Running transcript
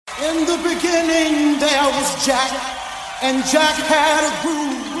In the beginning there was Jack, and Jack had a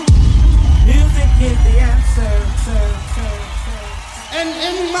groove. Music is the answer. And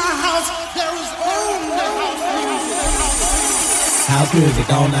in my house there is only house music. House music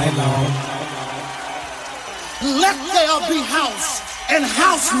all night long. Let there be house, and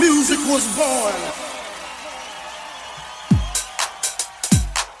house music was born.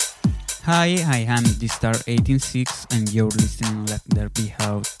 Hi, I am D-Star 186 and you're listening to Let There Be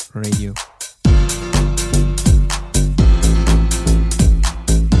House Radio.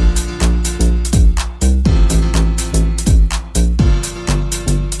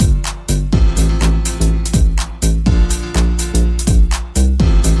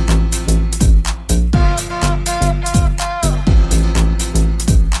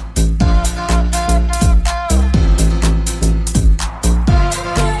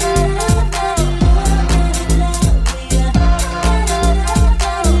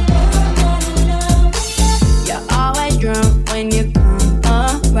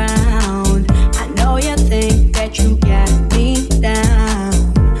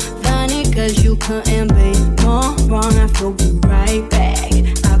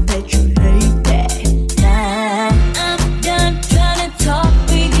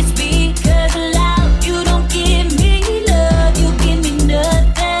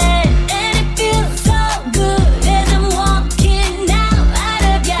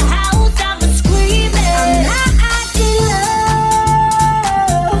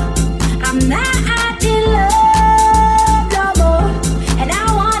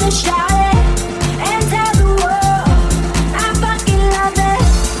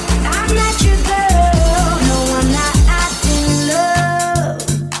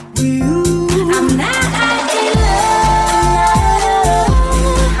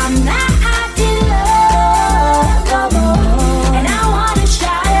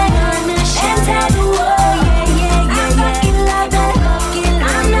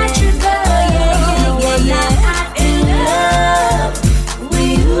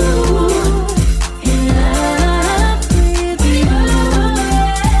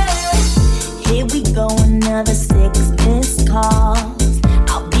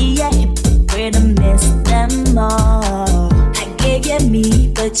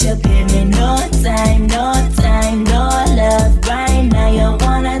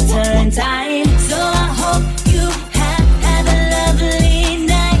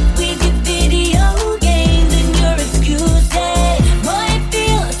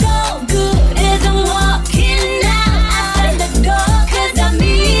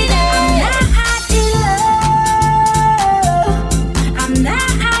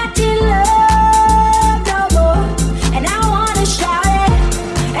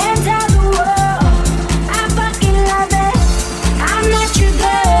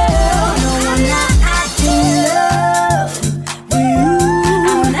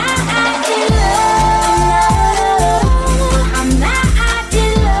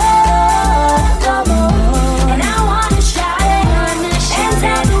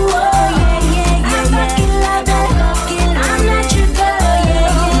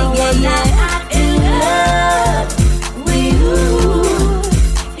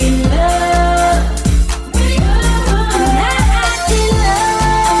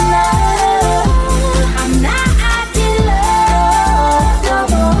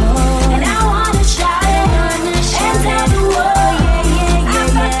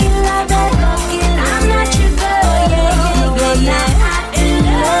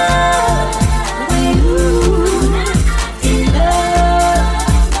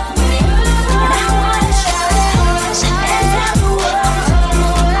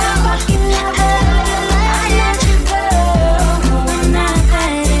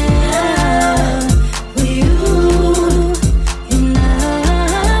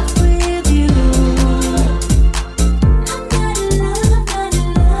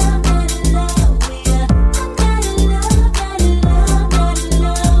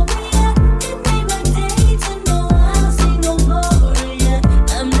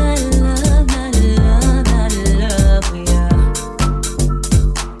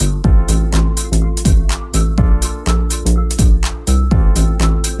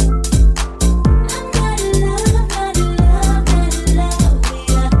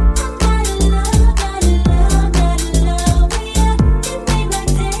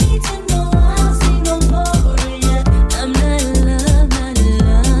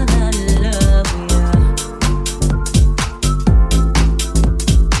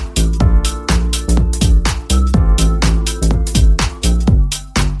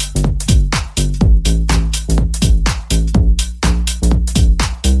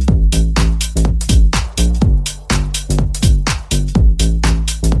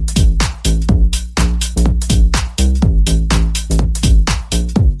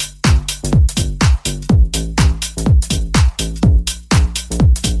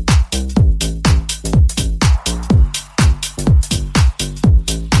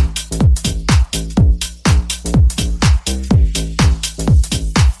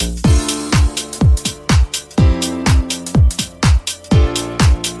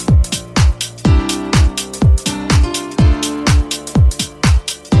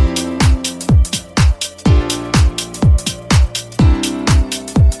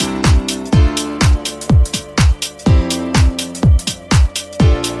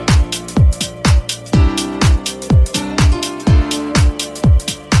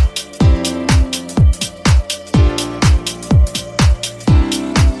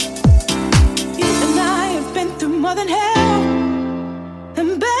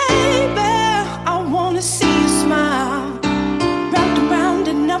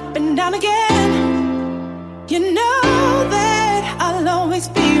 You know that I'll always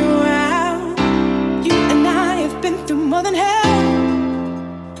be around. You and I have been through more than hell.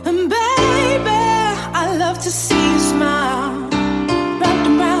 And baby, I love to see you smile. Round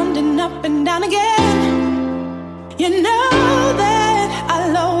and round and up and down again. You know that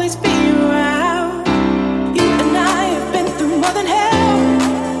I'll always be around. You and I have been through more than hell.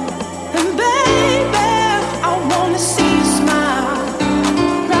 And baby, I wanna see you smile.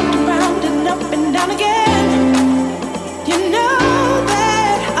 Round and round and up and down again. You know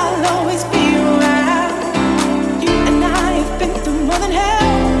that I'll always be around. You and I have been through more than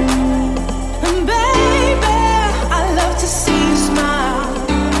hell. And baby, I love to see you smile.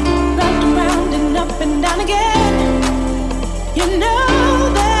 Round and round and up and down again. You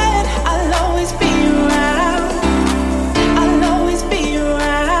know that I'll always be around. I'll always be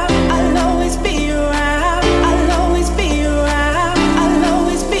around. I'll always be around. I'll always be around. I'll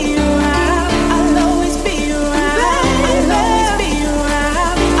always be around. I'll always be around. I'll always be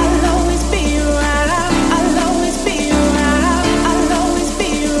around. I'll always be around. I'll always be around. I'll always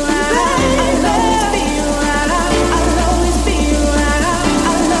be around. I'll always be around. I'll always be around.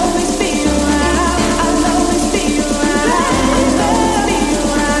 I'll always be around. I'll always be around.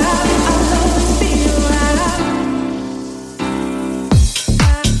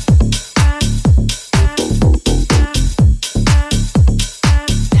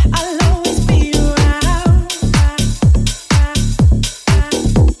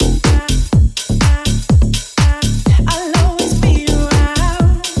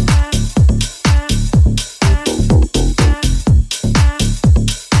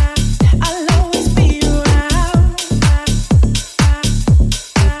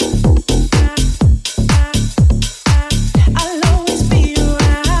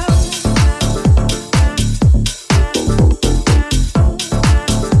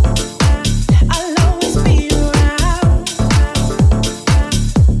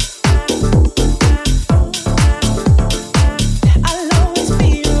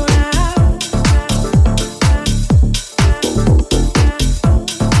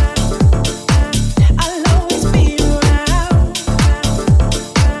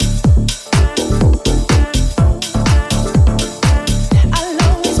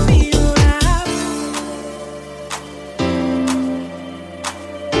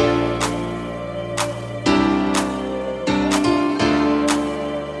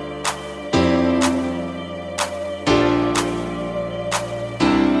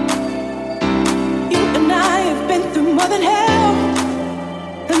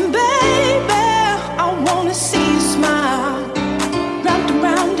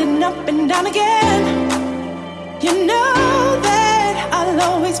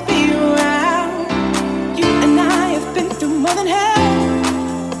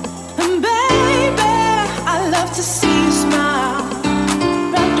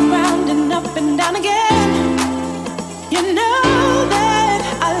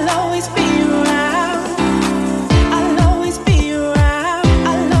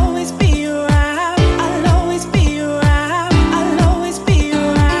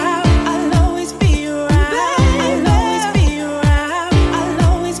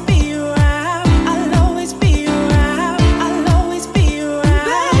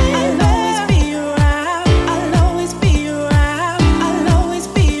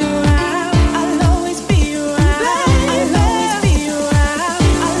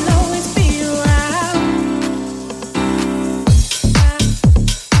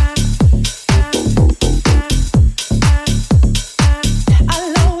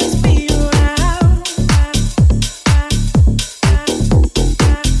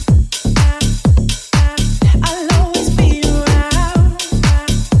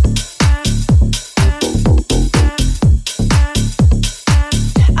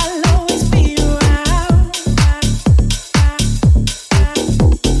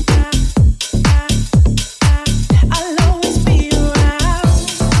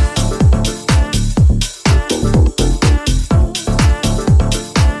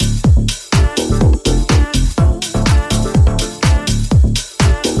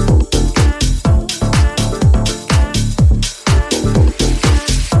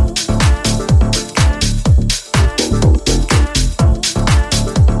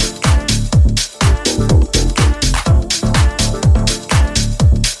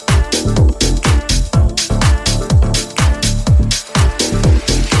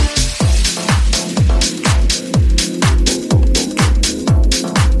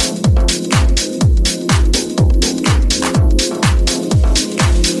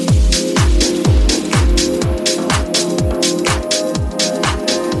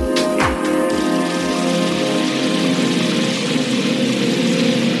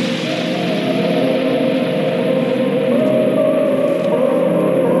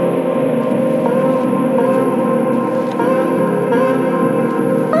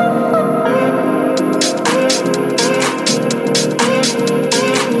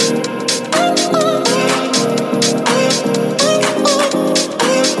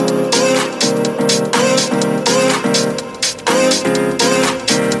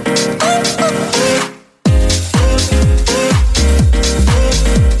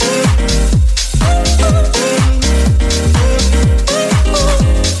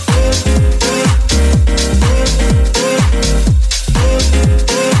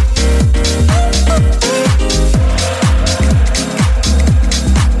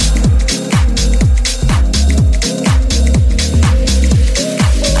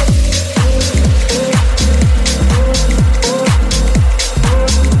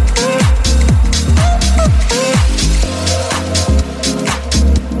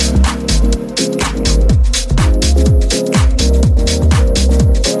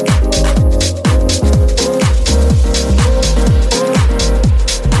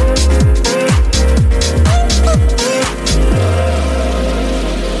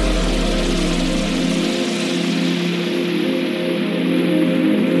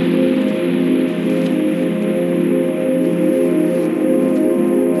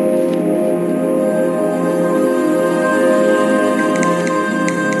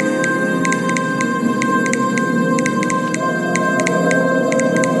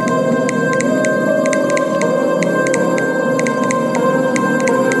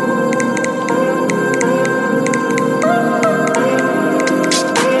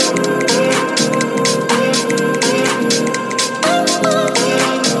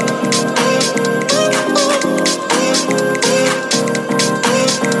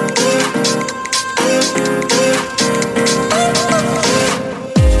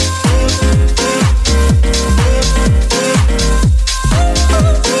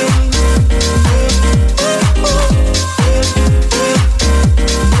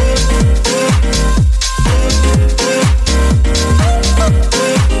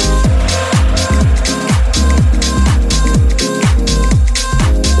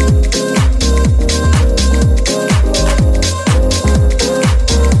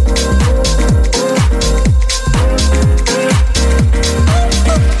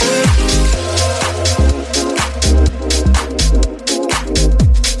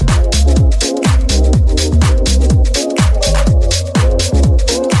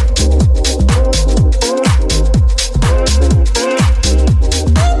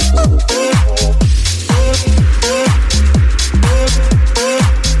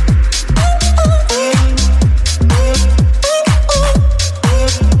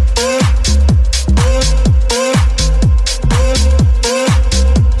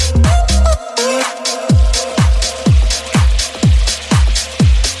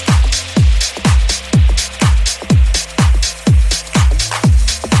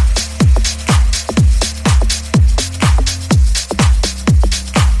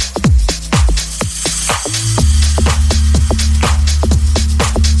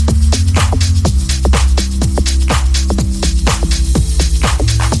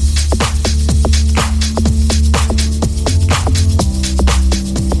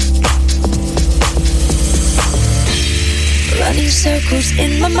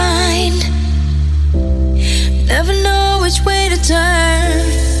 my mind. Never know which way to turn.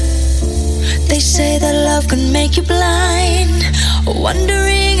 They say that love can make you blind,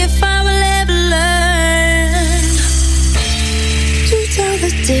 wondering if I will ever learn to tell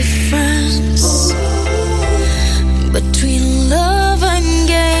the difference between love and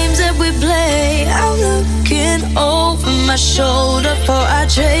games that we play. I'm looking over my shoulder before I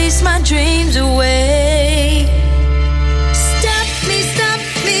chase my dreams away. Stop me,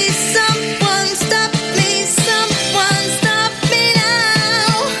 someone stop me, someone stop me now.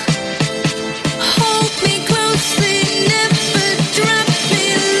 Hold me closely, never drop me,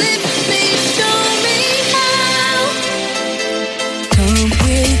 lift me, show me how. Come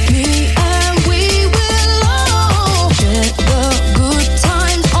with me and we will all share the good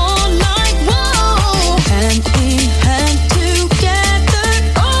times all night long. Hand in hand together,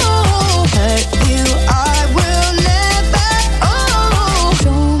 oh, hurt you I will never, oh.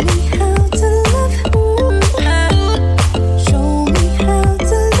 Show me how to love, show me how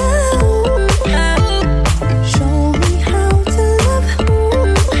to love, show me how to love,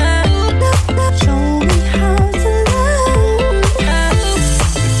 show me how to love.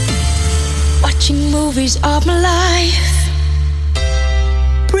 Watching movies of my life,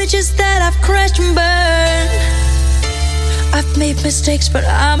 bridges that I've crashed and burned. I've made mistakes, but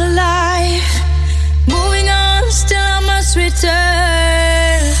I'm alive. Moving on, still I must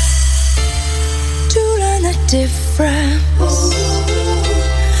return to learn the difference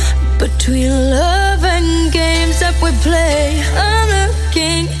between love and games that we play. I'm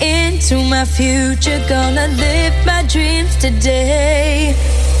looking into my future, gonna live my dreams today.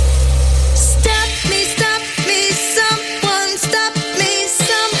 Stop me, someone stop me,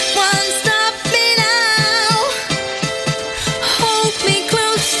 someone stop me now. Hold me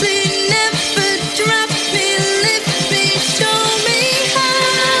closely, never drop me, lift me, show me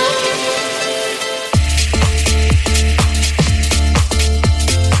how.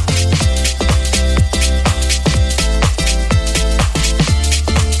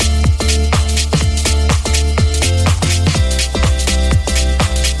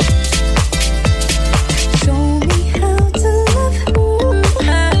 Show me how to love,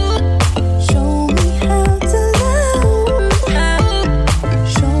 show me how to love,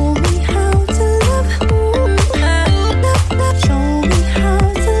 show me how to love, show me how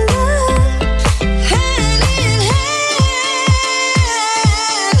to love. Hand in hand,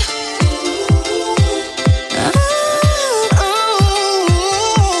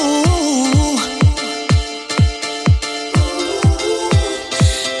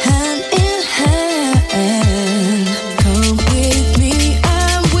 hand in hand. Come with me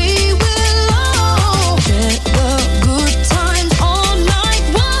and we will all share the good times all night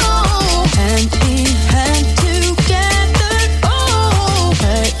long. Hand in hand together, oh,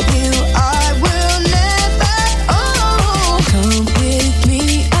 hurt you I will never, oh. Come with me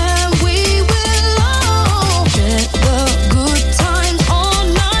and we will all share the good times all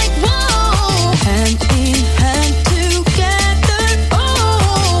night long. Hand in hand together,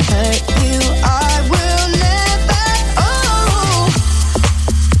 oh, hurt you I will never, oh.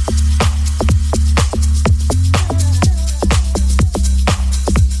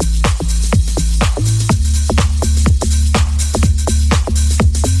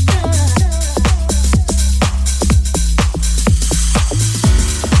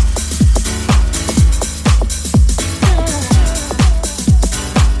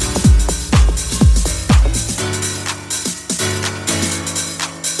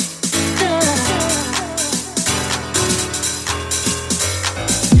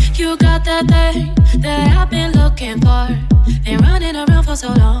 You got that thing that I've been looking for. Been running around for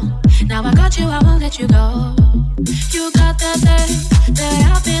so long. Now I got you, I won't let you go. You got that thing that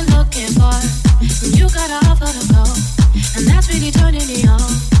I've been looking for. You got a offer to go, and that's really turning me on.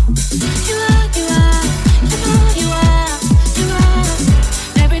 You are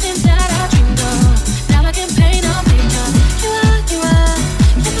everything that I dreamed of. Now I can paint a picture. You are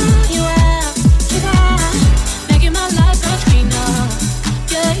making my life much greener.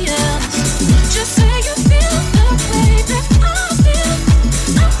 Yeah. Just say you feel the way that I feel.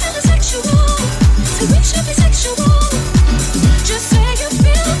 I'm feeling sexual, so we should be sexual. Just say you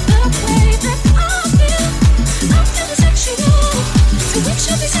feel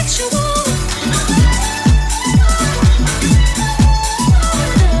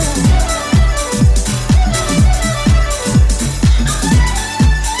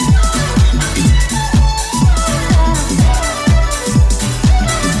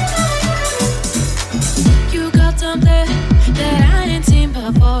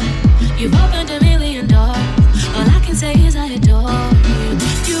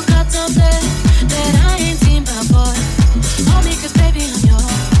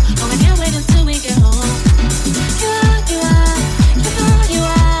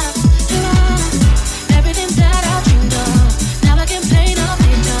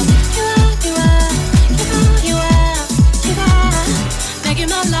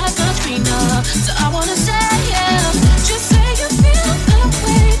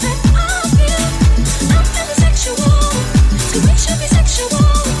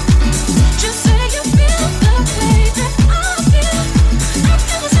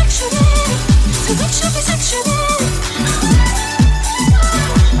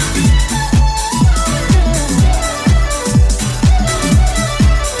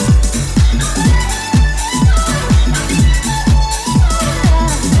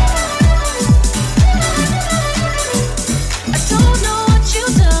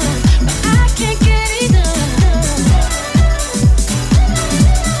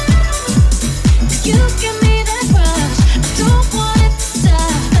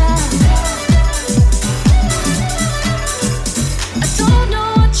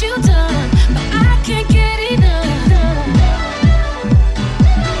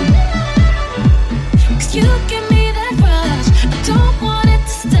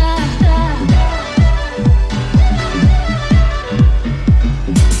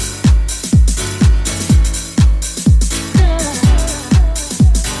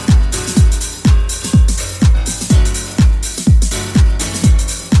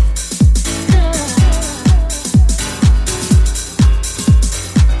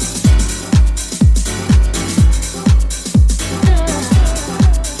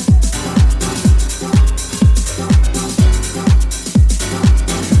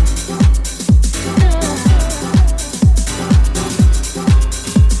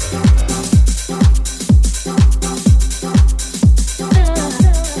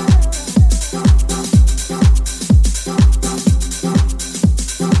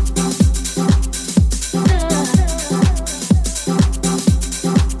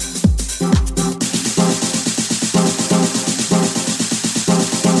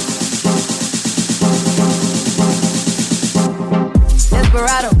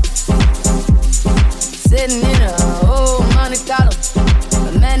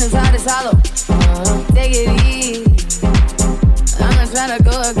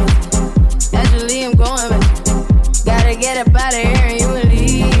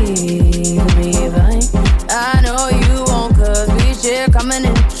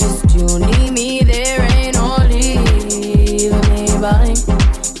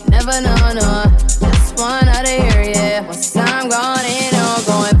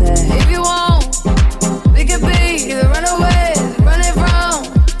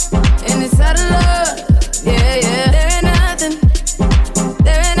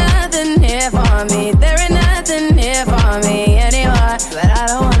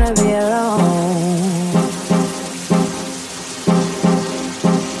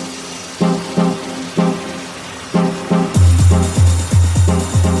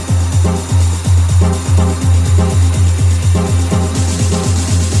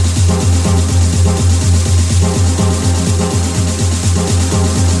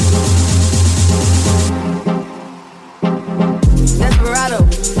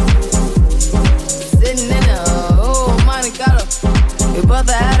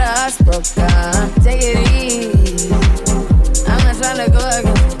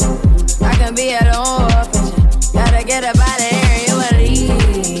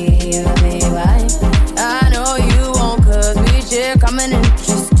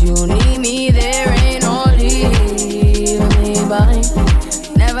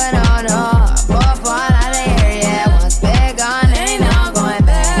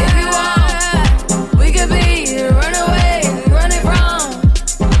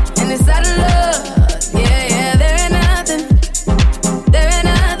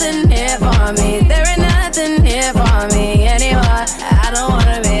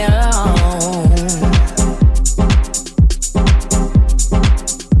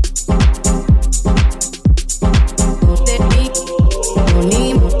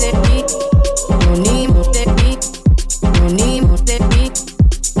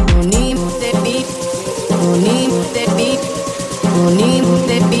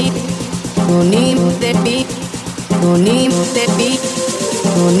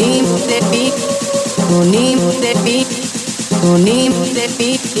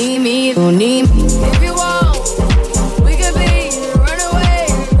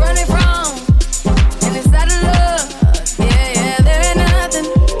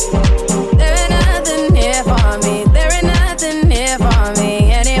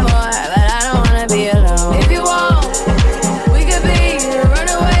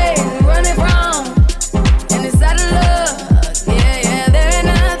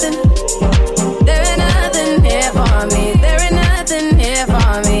There ain't nothing here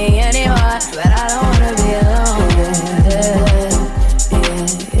for me anymore, but I don't wanna be alone.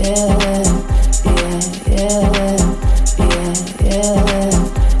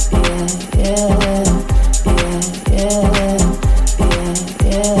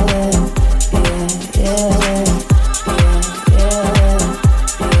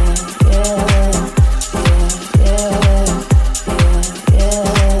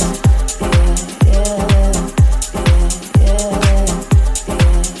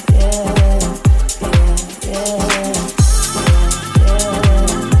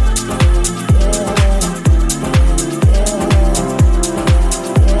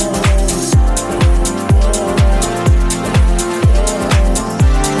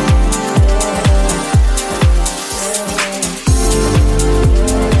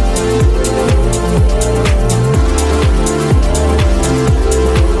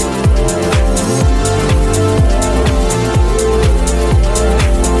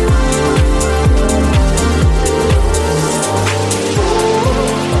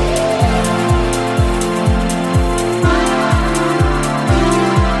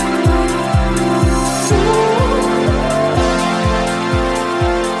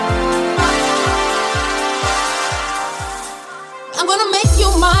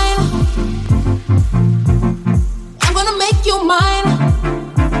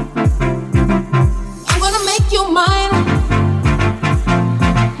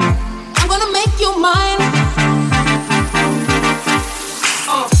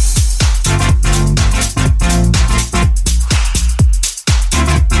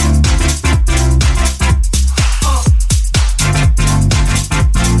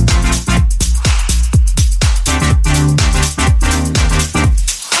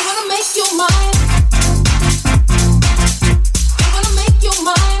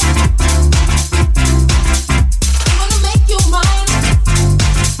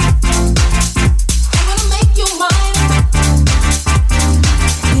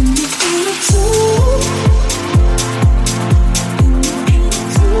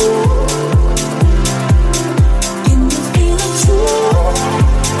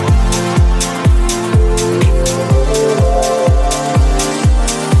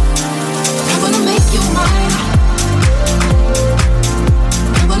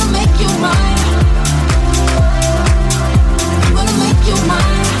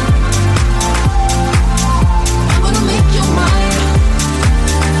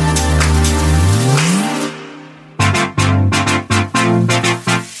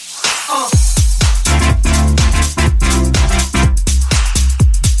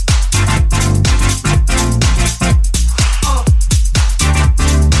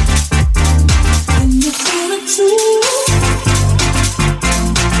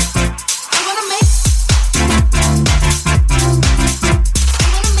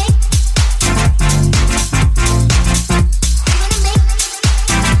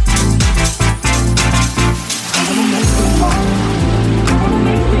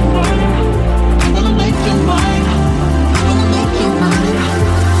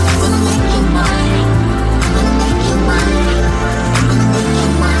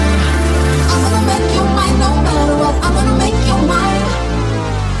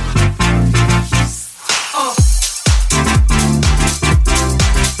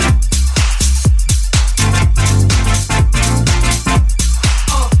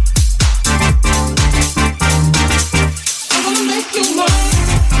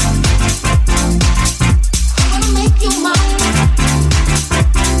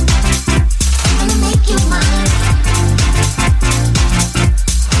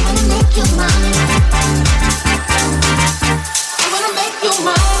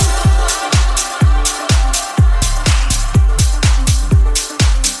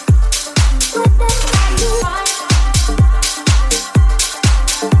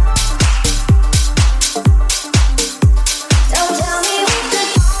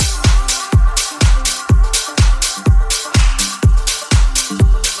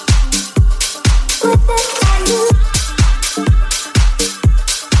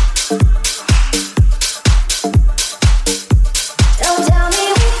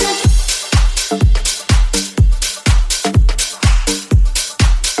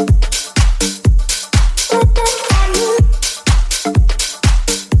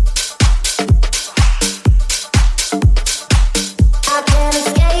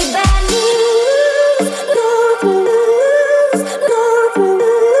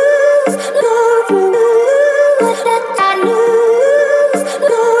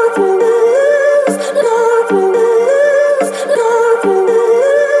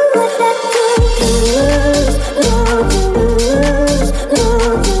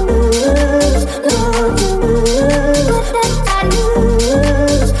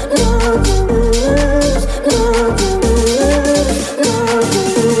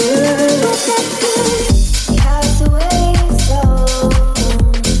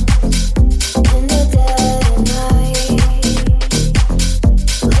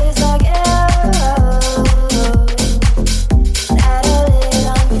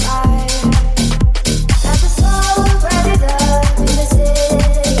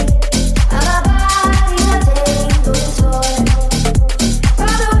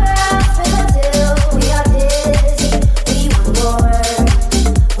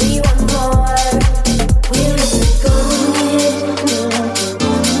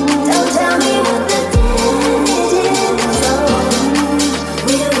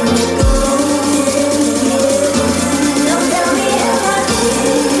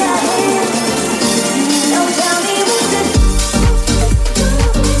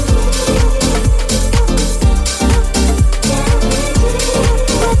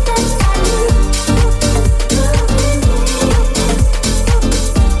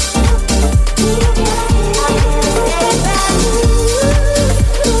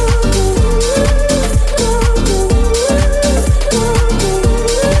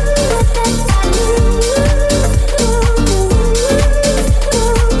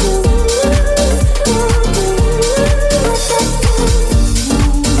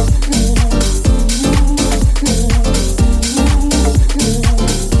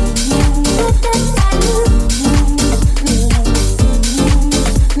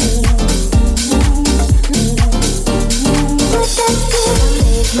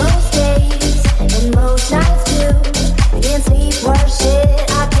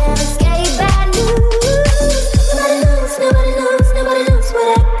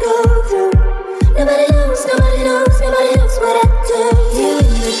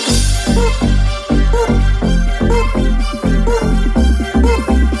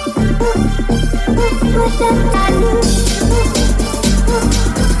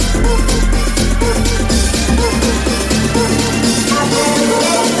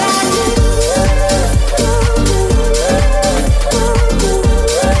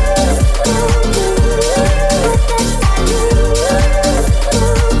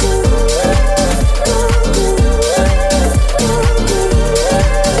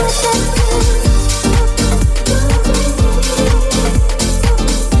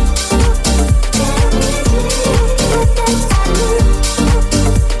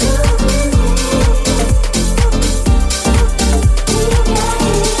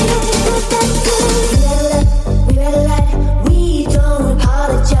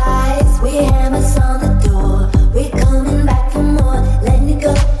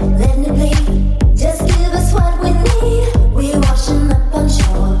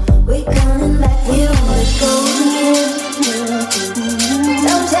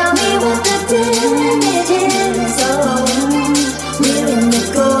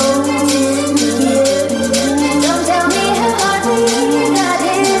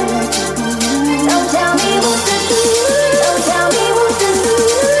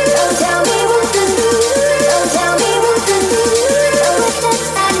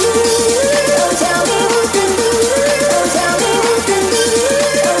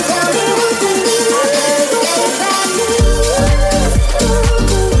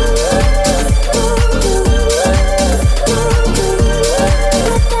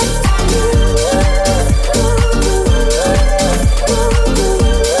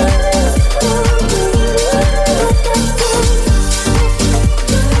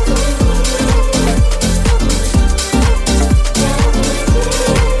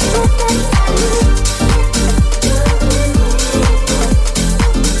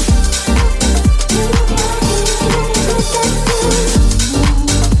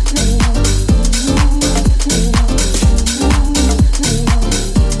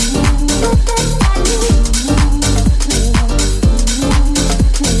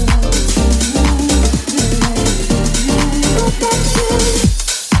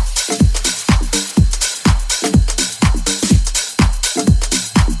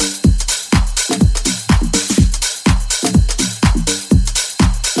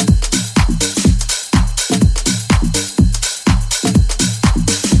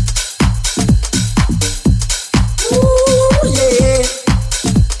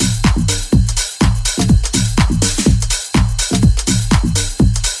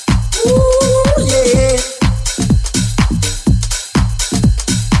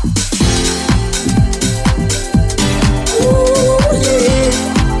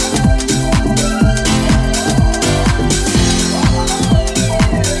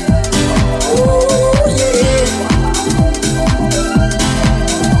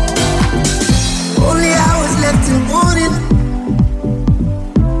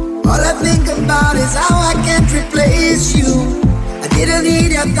 It'll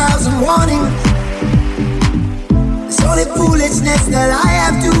need 1,000 warnings. It's only foolishness that I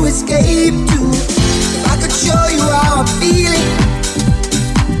have to escape to. If I could show you how I'm feeling,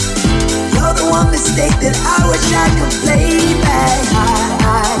 you're the one mistake that I wish I could play back.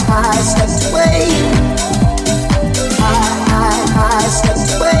 I stepped away. I stepped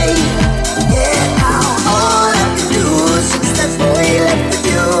away. Yeah, now all I can do since that boy left with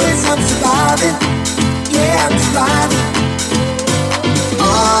you is I'm surviving. Yeah, I'm surviving.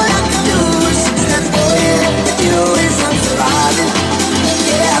 All I can do since that boy left with you is I'm surviving.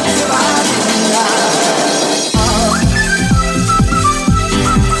 Yeah, I'm surviving.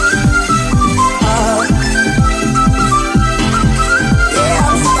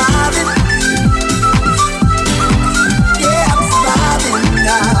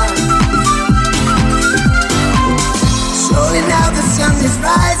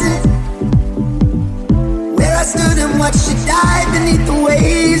 Watch you die beneath the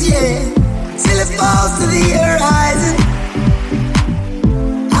waves, yeah, till it falls to the horizon.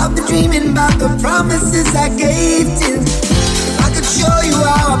 I've been dreaming about the promises I gave to. If I could show you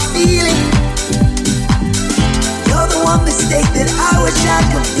how I'm feeling, you're the one mistake that I wish I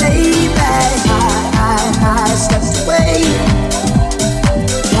could play back. I stepped away.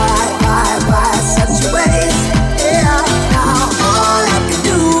 Why such a waste? Yeah, now all I can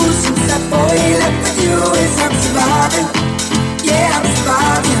do since that boy left with you is I'm surviving. Yeah, I'm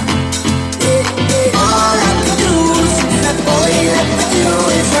surviving. Yeah. All I can do since that boy left with you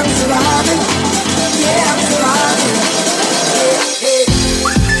is I'm surviving. Yeah, I'm surviving.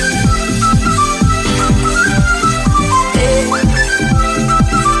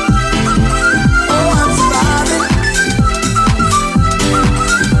 Oh, I'm surviving.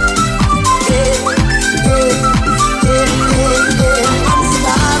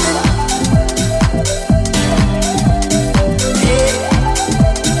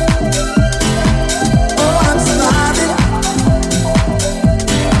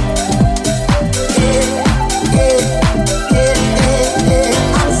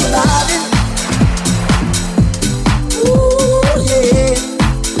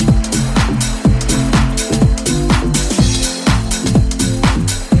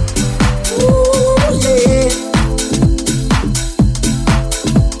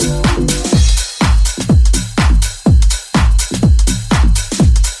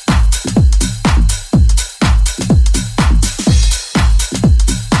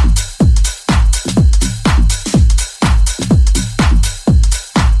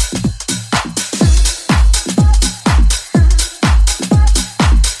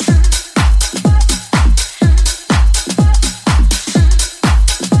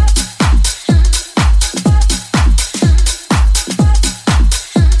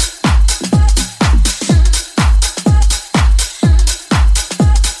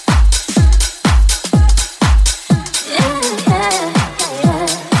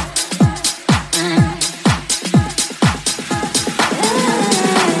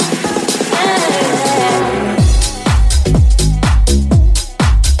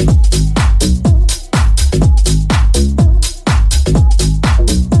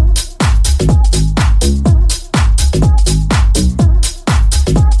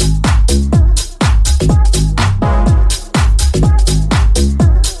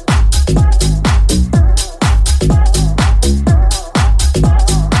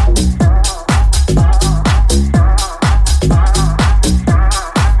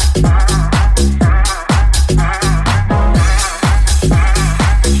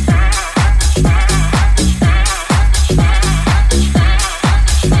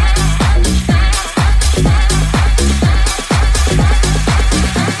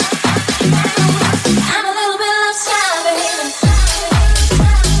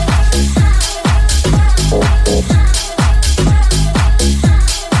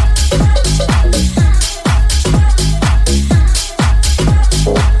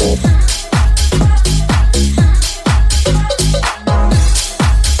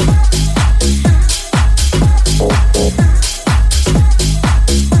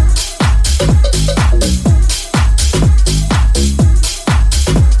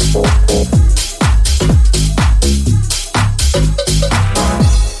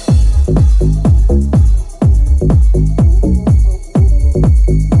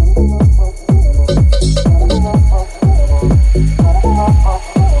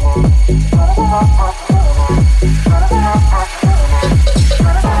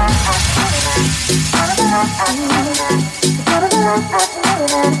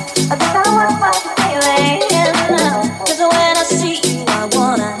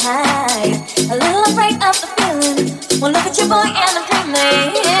 I'm surviving. Well, look at your boy and I'm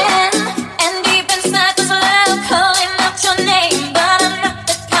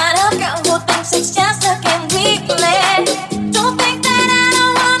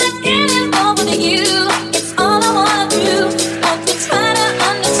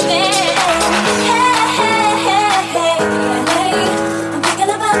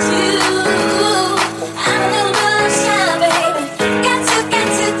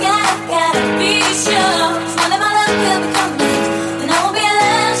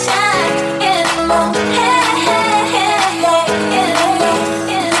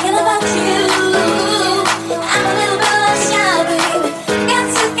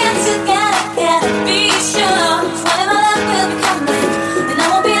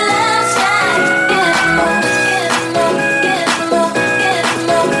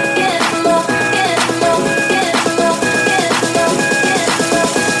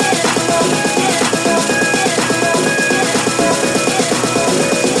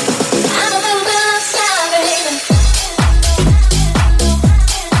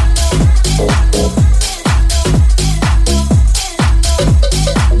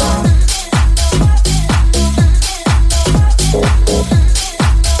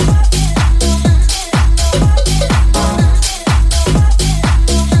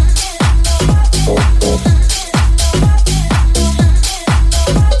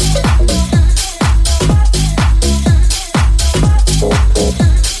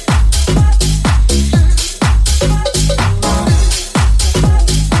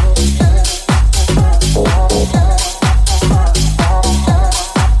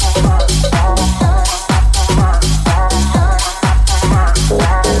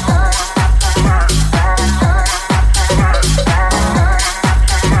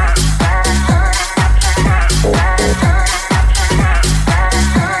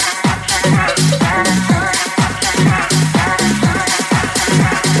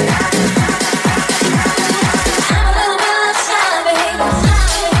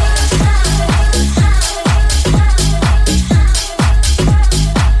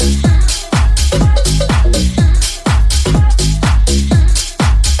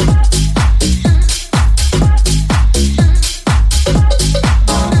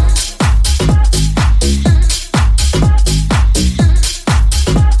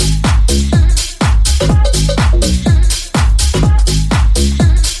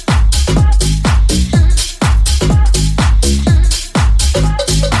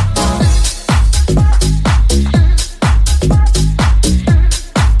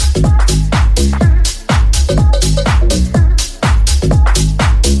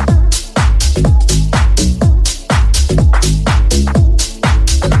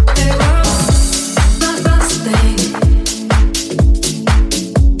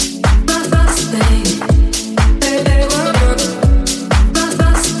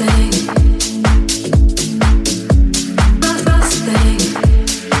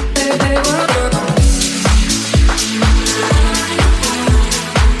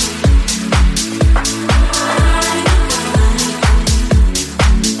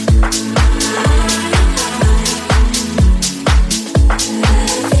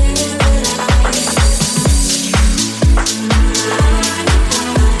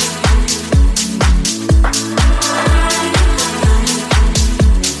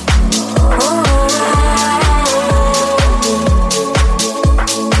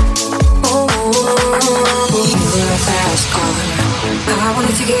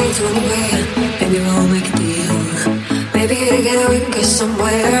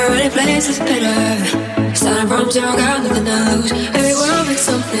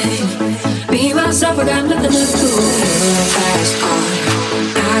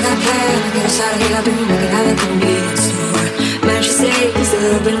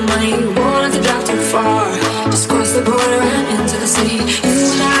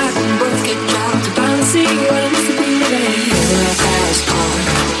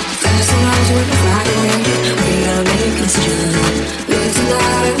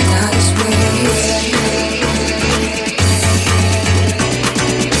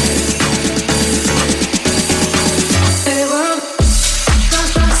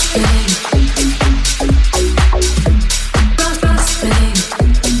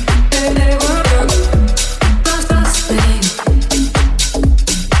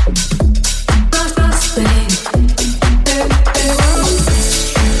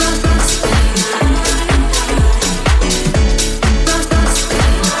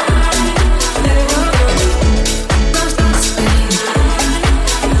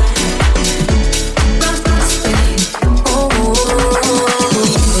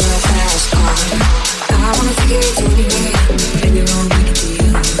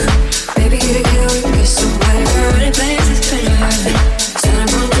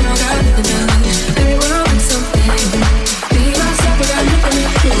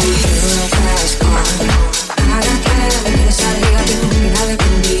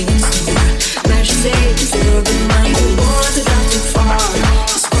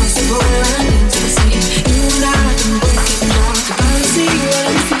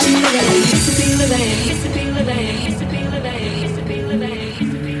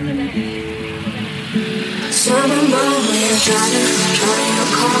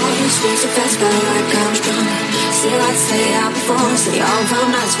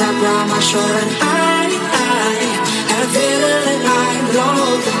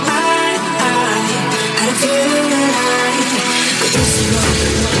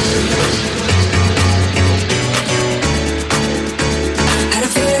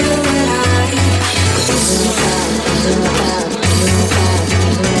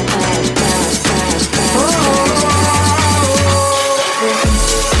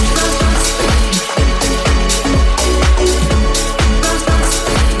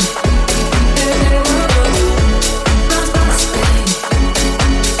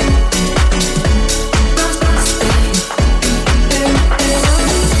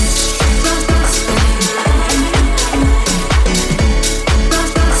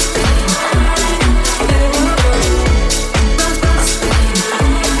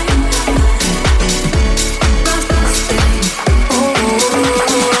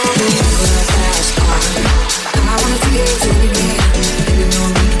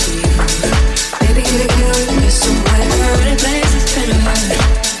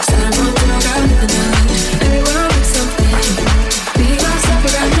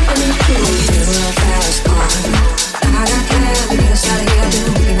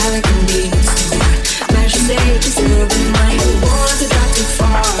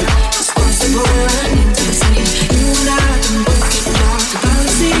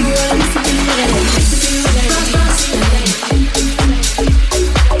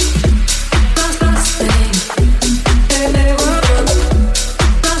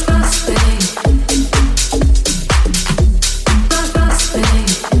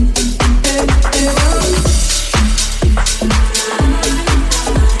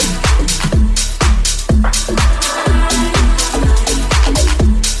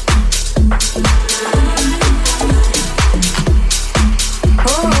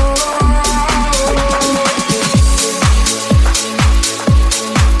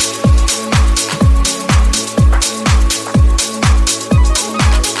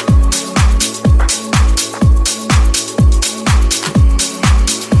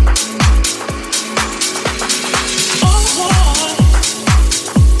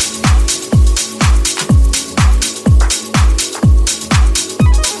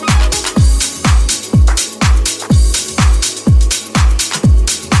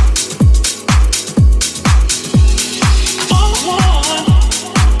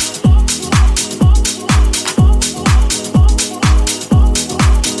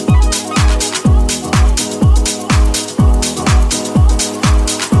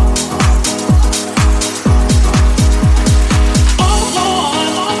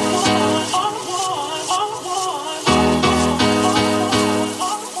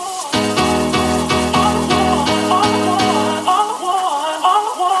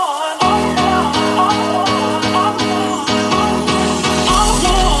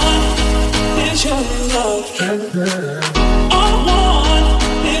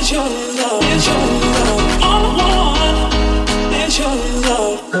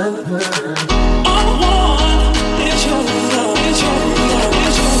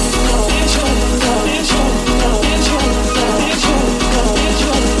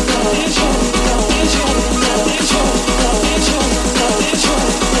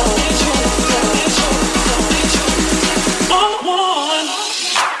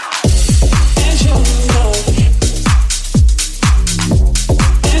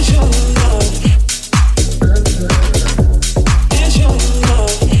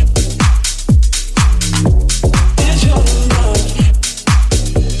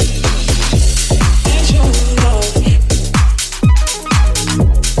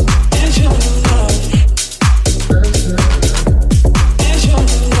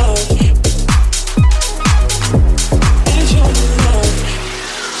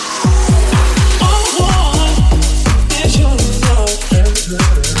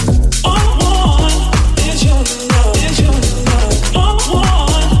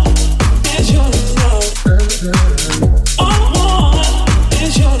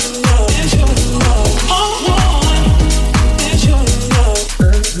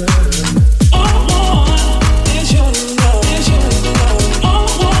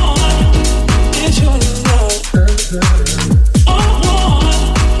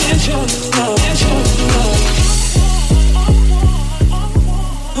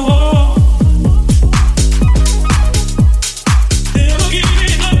Oh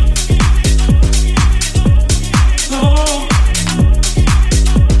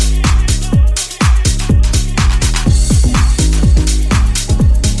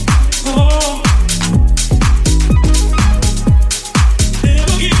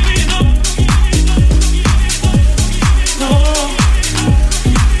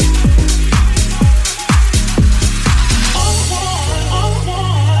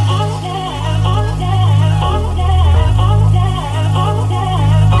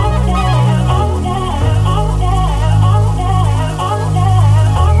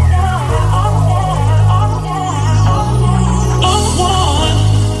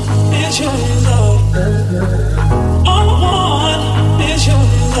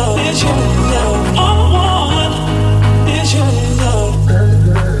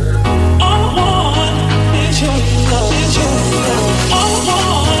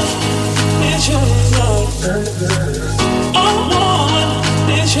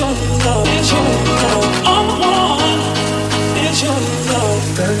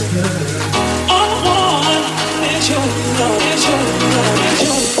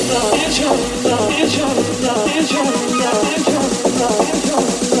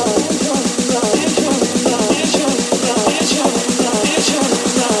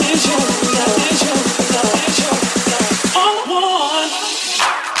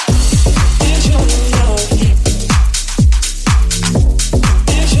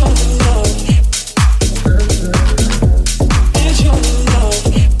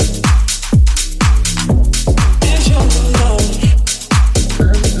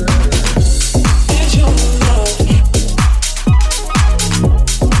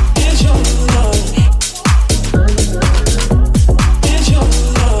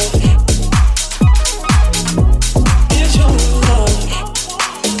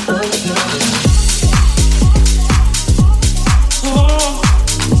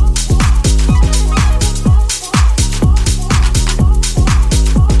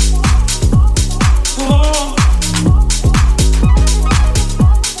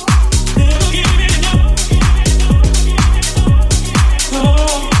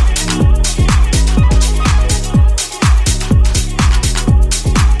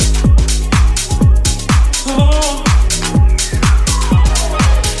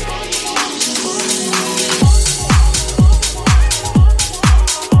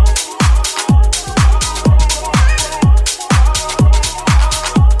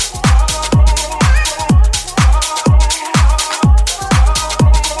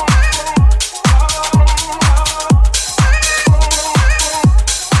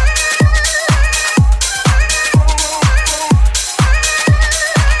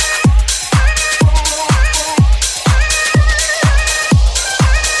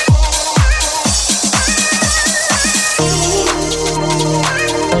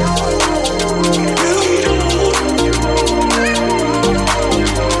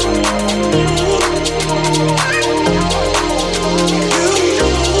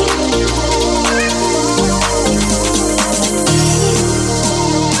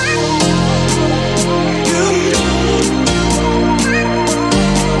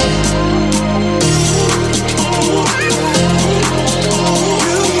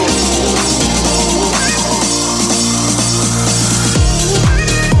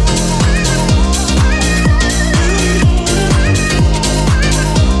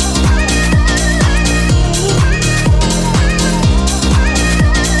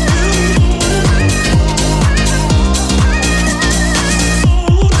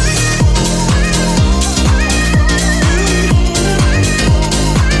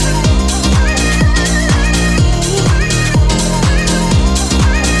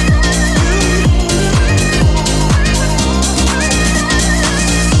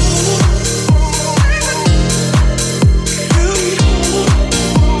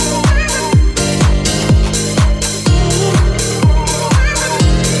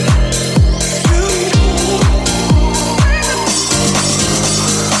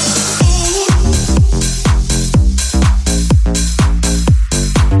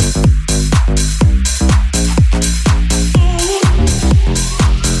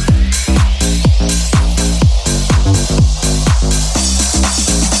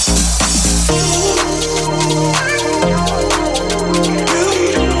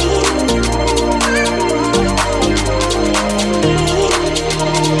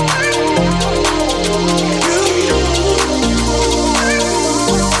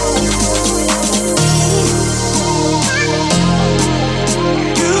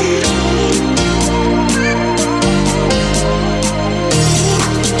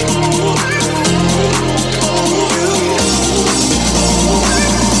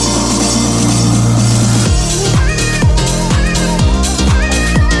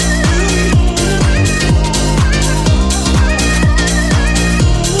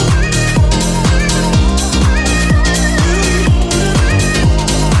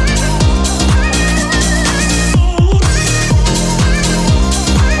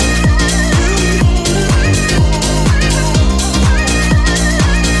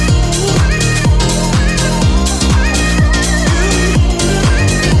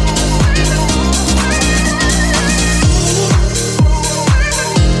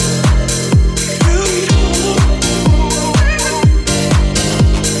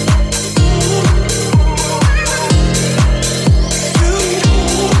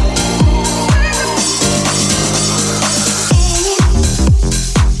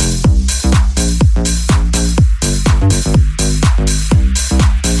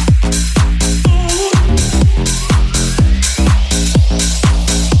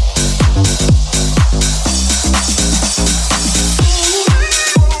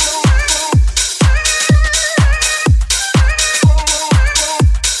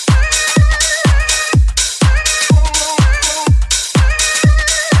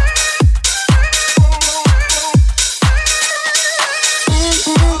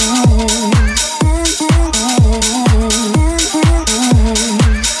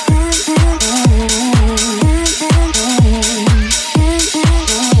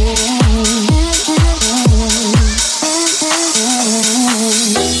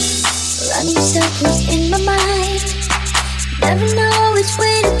which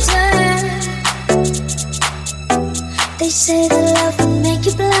way to turn. They say that love will make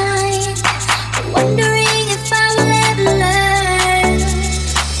you blind. I'm wondering if I will ever learn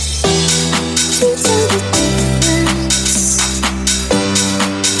to tell the difference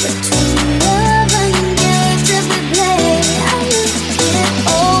between love and games that we play. I look it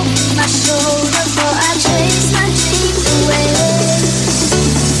over my shoulder before I chase my dreams away.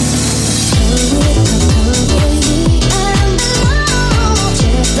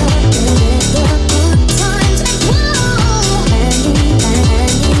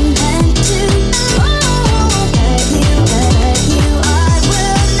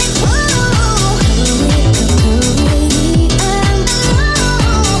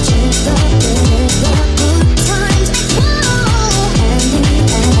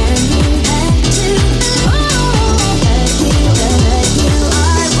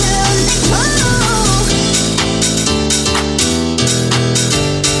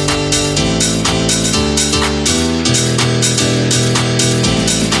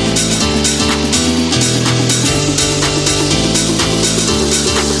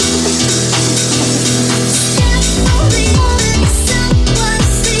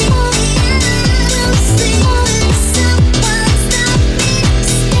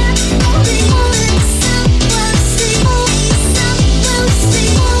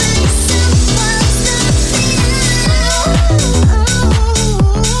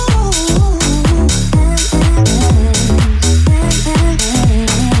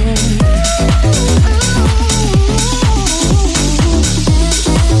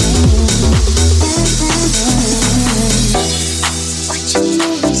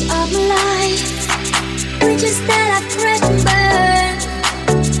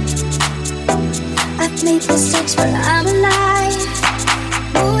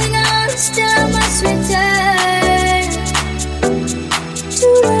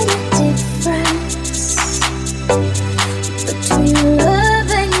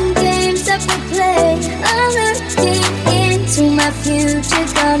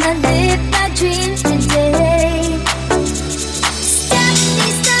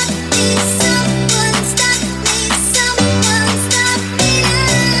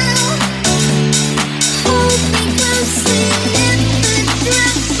 Hold me closely, never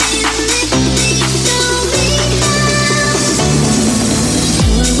drop me, lift me, don't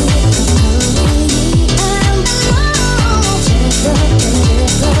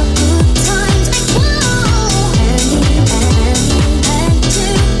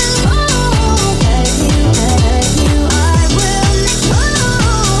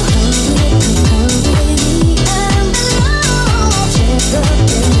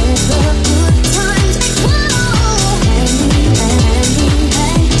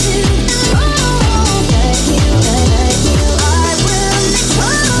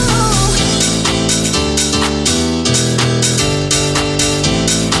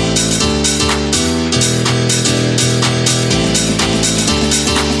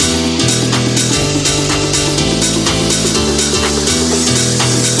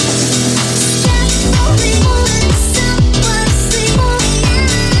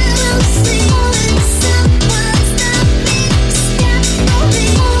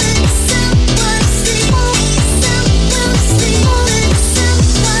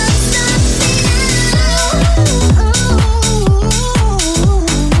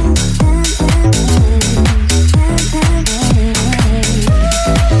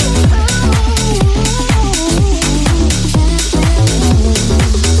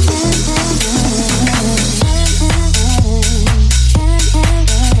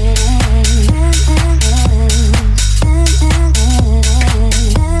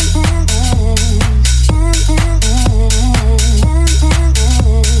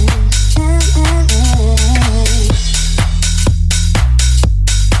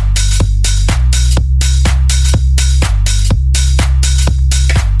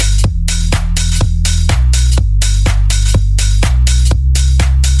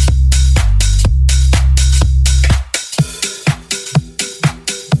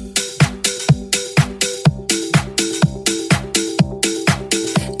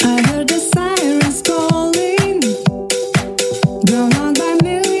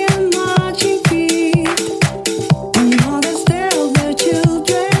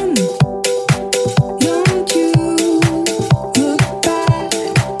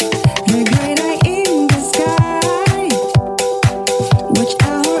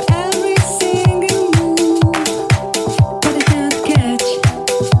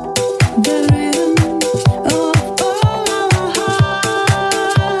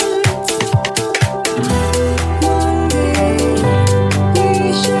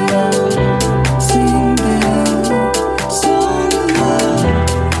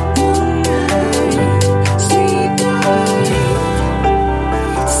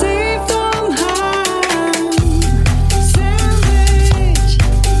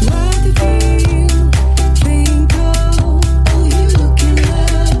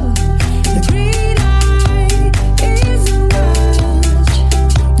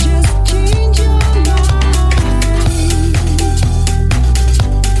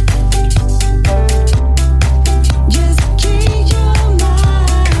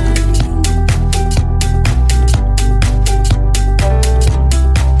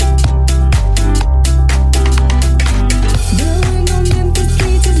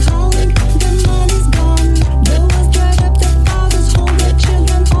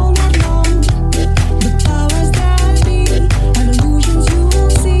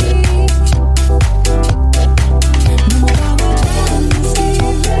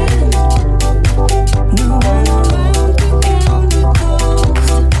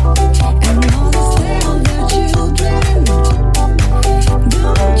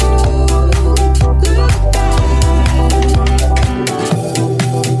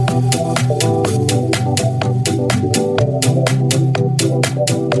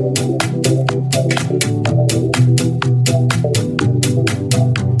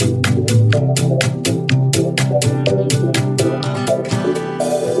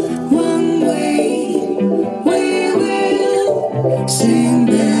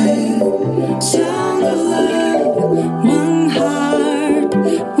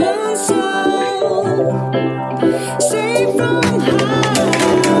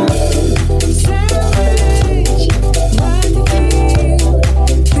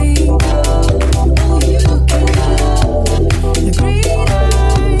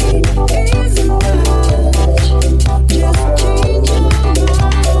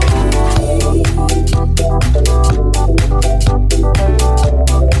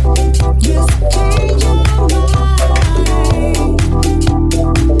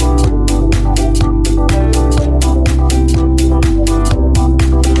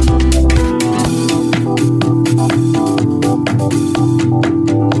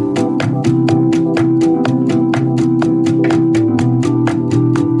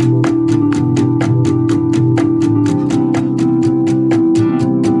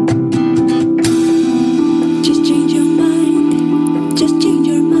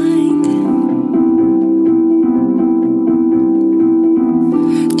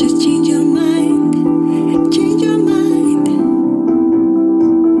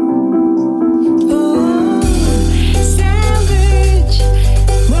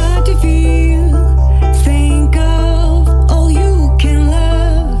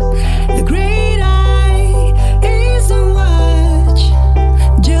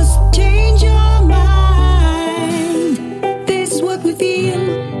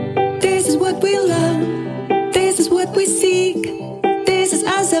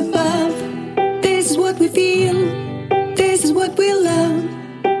us above. This is what we feel. This is what we love.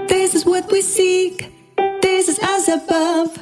 This is what we seek. This is us above.